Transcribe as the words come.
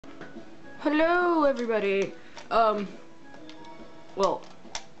Hello, everybody. Well,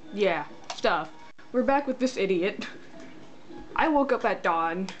 yeah, stuff. We're back with this idiot. I woke up at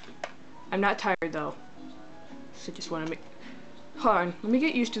dawn. I'm not tired though. So just want to make. Hold on, let me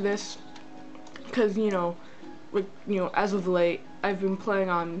get used to this. Cause as of late, I've been playing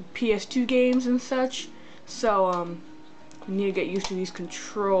on PS2 games and such. So I need to get used to these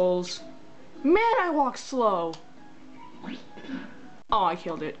controls. Man, I walk slow. Oh, I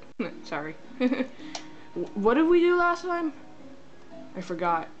killed it. Sorry. What did we do last time? I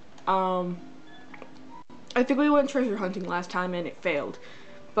forgot. I think we went treasure hunting last time and it failed.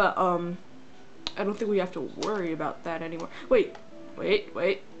 But, I don't think we have to worry about that anymore. Wait.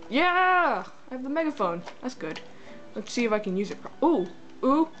 Yeah! I have the megaphone. That's good. Let's see if I can use it. Ooh.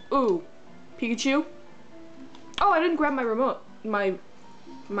 Pikachu. Oh, I didn't grab my remote. My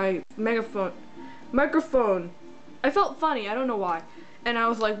microphone. I felt funny. I don't know why. And I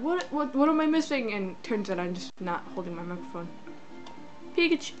was like, what am I missing? And turns out I'm just not holding my microphone.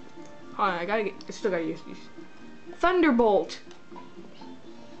 Pikachu. Hold on, I still gotta use these. Thunderbolt.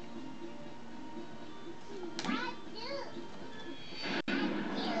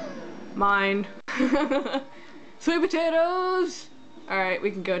 Mine. Sweet potatoes. Alright,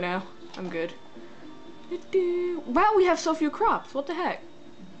 we can go now. I'm good. Wow, we have so few crops. What the heck?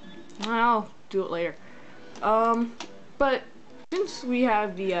 I'll do it later. But since we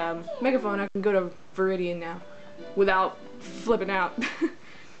have the megaphone, I can go to Viridian now without flipping out.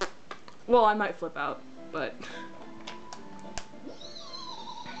 Well, I might flip out, but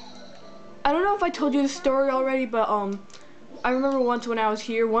I don't know if I told you this story already, but I remember once when I was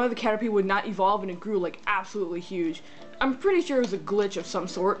here, one of the Caterpie would not evolve and it grew like absolutely huge. I'm pretty sure it was a glitch of some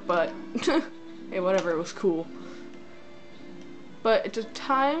sort, but hey, whatever, it was cool. But it's a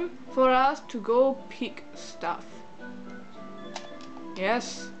time for us to go peek stuff.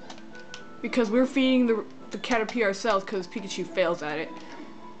 Yes, because we're feeding the Caterpie ourselves because Pikachu fails at it.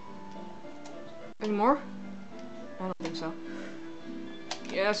 Any more? I don't think so.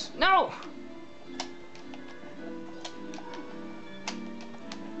 Yes. No!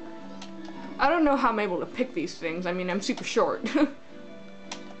 I don't know how I'm able to pick these things. I mean, I'm super short.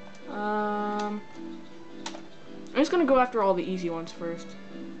 I'm just gonna go after all the easy ones first.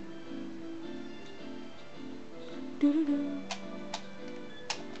 Doo-doo-doo.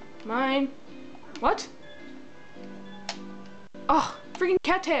 Mine. What? Oh, freaking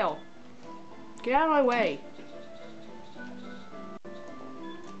cattail! Get out of my way.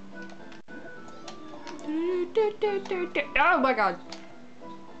 Oh my god.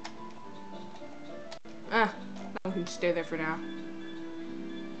 That one can stay there for now.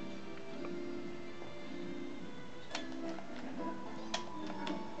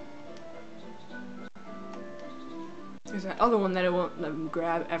 There's that other one that I won't let me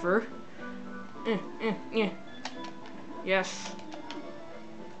grab ever. Yes.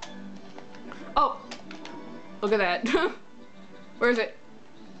 Oh! Look at that. Where is it?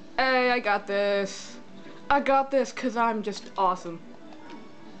 Hey, I got this. I got this because I'm just awesome.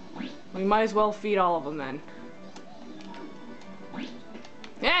 We might as well feed all of them then.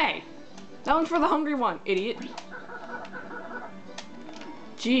 Hey! That one's for the hungry one, idiot.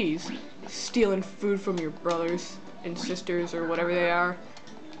 Jeez. Stealing food from your brothers and sisters or whatever they are.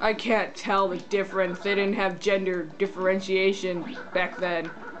 I can't tell the difference. They didn't have gender differentiation back then.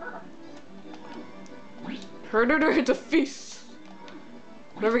 It's a feast.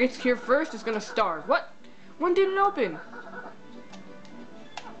 Whoever gets here first is gonna starve. What? One didn't open.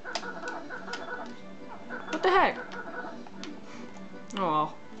 What the heck?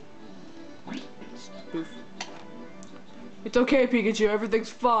 Oh. Spoof. It's okay, Pikachu. Everything's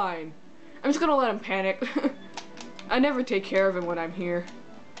fine. I'm just gonna let him panic. I never take care of him when I'm here.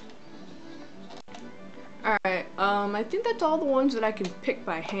 Alright, I think that's all the ones that I can pick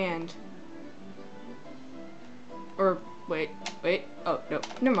by hand. Or, wait. Oh, no,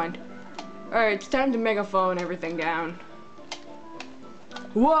 never mind. Alright, it's time to megaphone everything down.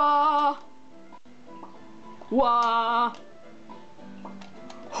 Wah! Wah!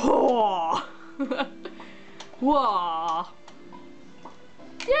 Wah! Wah!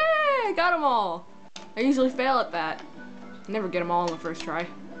 Yay! Got them all! I usually fail at that. I never get them all in the first try.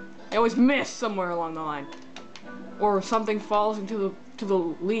 I always miss somewhere along the line. Or something falls into the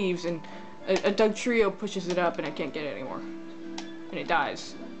leaves and a Dugtrio pushes it up and I can't get it anymore. And it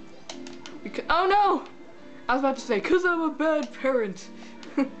dies. Because, oh no! I was about to say, 'cause I'm a bad parent.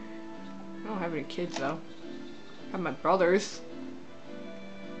 I don't have any kids though. I have my brothers.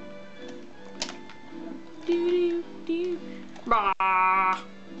 Rah!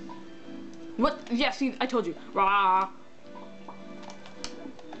 What? Yeah, see, I told you. Rah!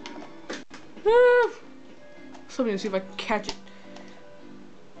 Something to see if I can catch it.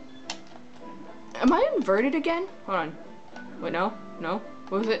 Am I inverted again? Hold on. Wait, no. No.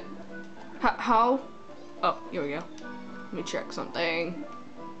 What was it? How? Oh, here we go. Let me check something.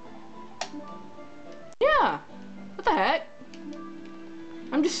 Yeah. What the heck?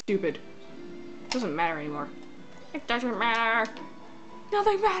 I'm just stupid. It doesn't matter anymore. It doesn't matter.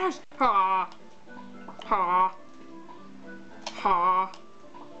 Nothing matters. Ha. Ha. Ha.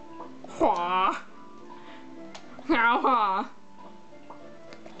 Ha. Ha.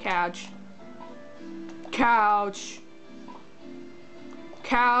 Couch. Couch.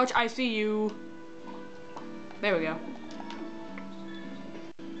 Couch, I see you. There we go.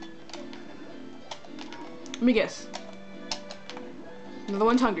 Let me guess. Another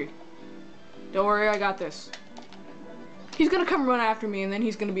one's hungry. Don't worry, I got this. He's gonna come run after me and then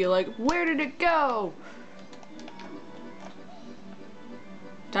he's gonna be like, where did it go?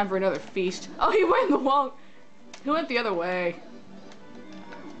 Time for another feast. Oh, he went he went the other way.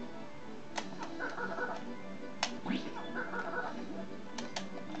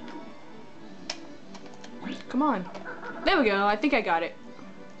 Come on. There we go. I think I got it.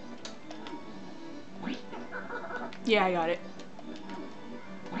 Yeah, I got it.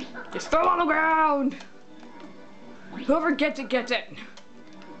 Just throw it on the ground! Whoever gets it, gets it.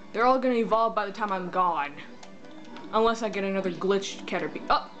 They're all gonna evolve by the time I'm gone. Unless I get another glitched Caterpie.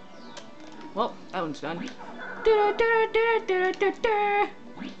 Oh! Well, that one's done.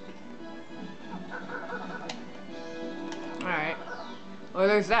 Alright. Well,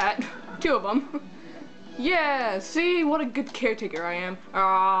 there's that. 2 of them. Yeah, see? What a good caretaker I am.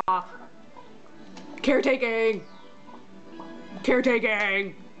 Ah. Caretaking!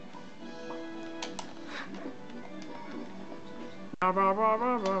 Caretaking!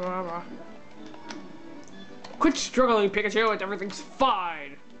 Quit struggling, Pikachu, and everything's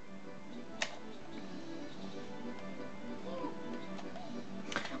fine!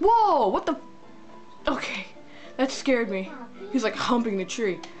 Whoa! What the? Okay, that scared me. He's like humping the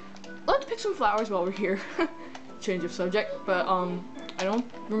tree. Let's pick some flowers while we're here. Change of subject, but I don't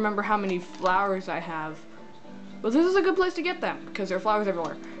remember how many flowers I have. But this is a good place to get them, because there are flowers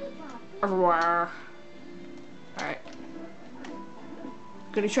everywhere. Everywhere. Alright.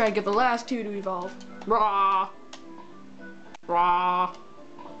 Gonna try to get the last 2 to evolve. Rah! Rah!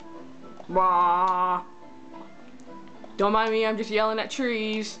 Rah! Don't mind me, I'm just yelling at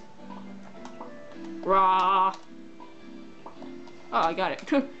trees. Rah! Oh, I got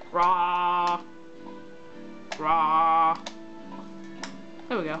it. Rah! Rah!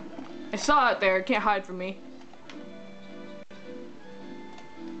 There we go. I saw it there, it can't hide from me.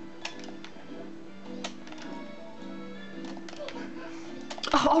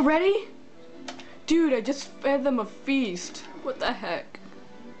 Oh, already? Dude, I just fed them a feast. What the heck?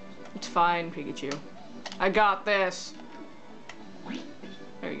 It's fine, Pikachu. I got this.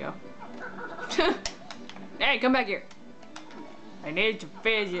 There you go. Hey, come back here. I need to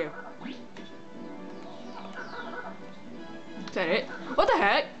feed you. Is that it? What the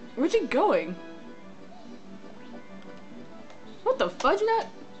heck? Where's he going? What the fudge nut?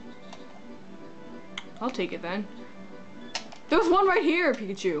 I'll take it then. There's one right here,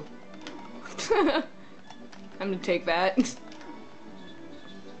 Pikachu. I'm gonna take that.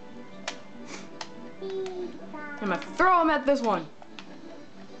 I'm gonna throw him at this one.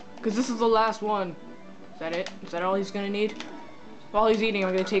 Because this is the last one. Is that it? Is that all he's gonna need? While he's eating,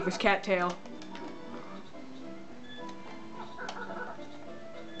 I'm gonna take his cattail.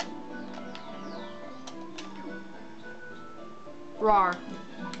 Rawr.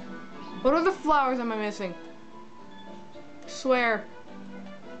 What other flowers am I missing? Swear.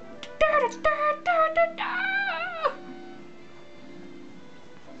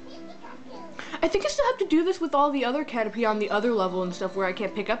 I think I still have to do this with all the other Caterpie on the other level and stuff where I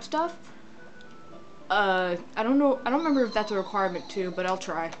can't pick up stuff. I don't know. I don't remember if that's a requirement too, but I'll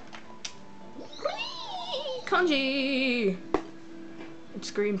try. Konji! It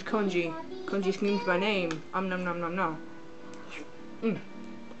screamed Konji. Konji screams my name. Nom nom nom nom. Mm.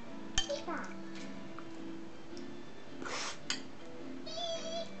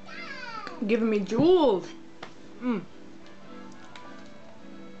 Giving me jewels. Mm.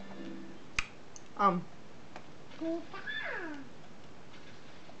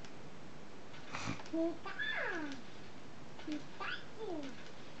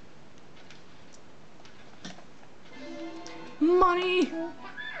 Money.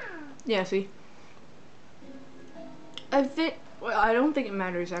 Yeah, see. Well, I don't think it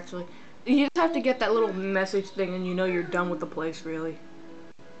matters actually. You just have to get that little message thing and you know you're done with the place, really.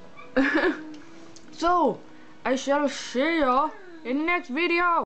 So, I shall see y'all in the next video.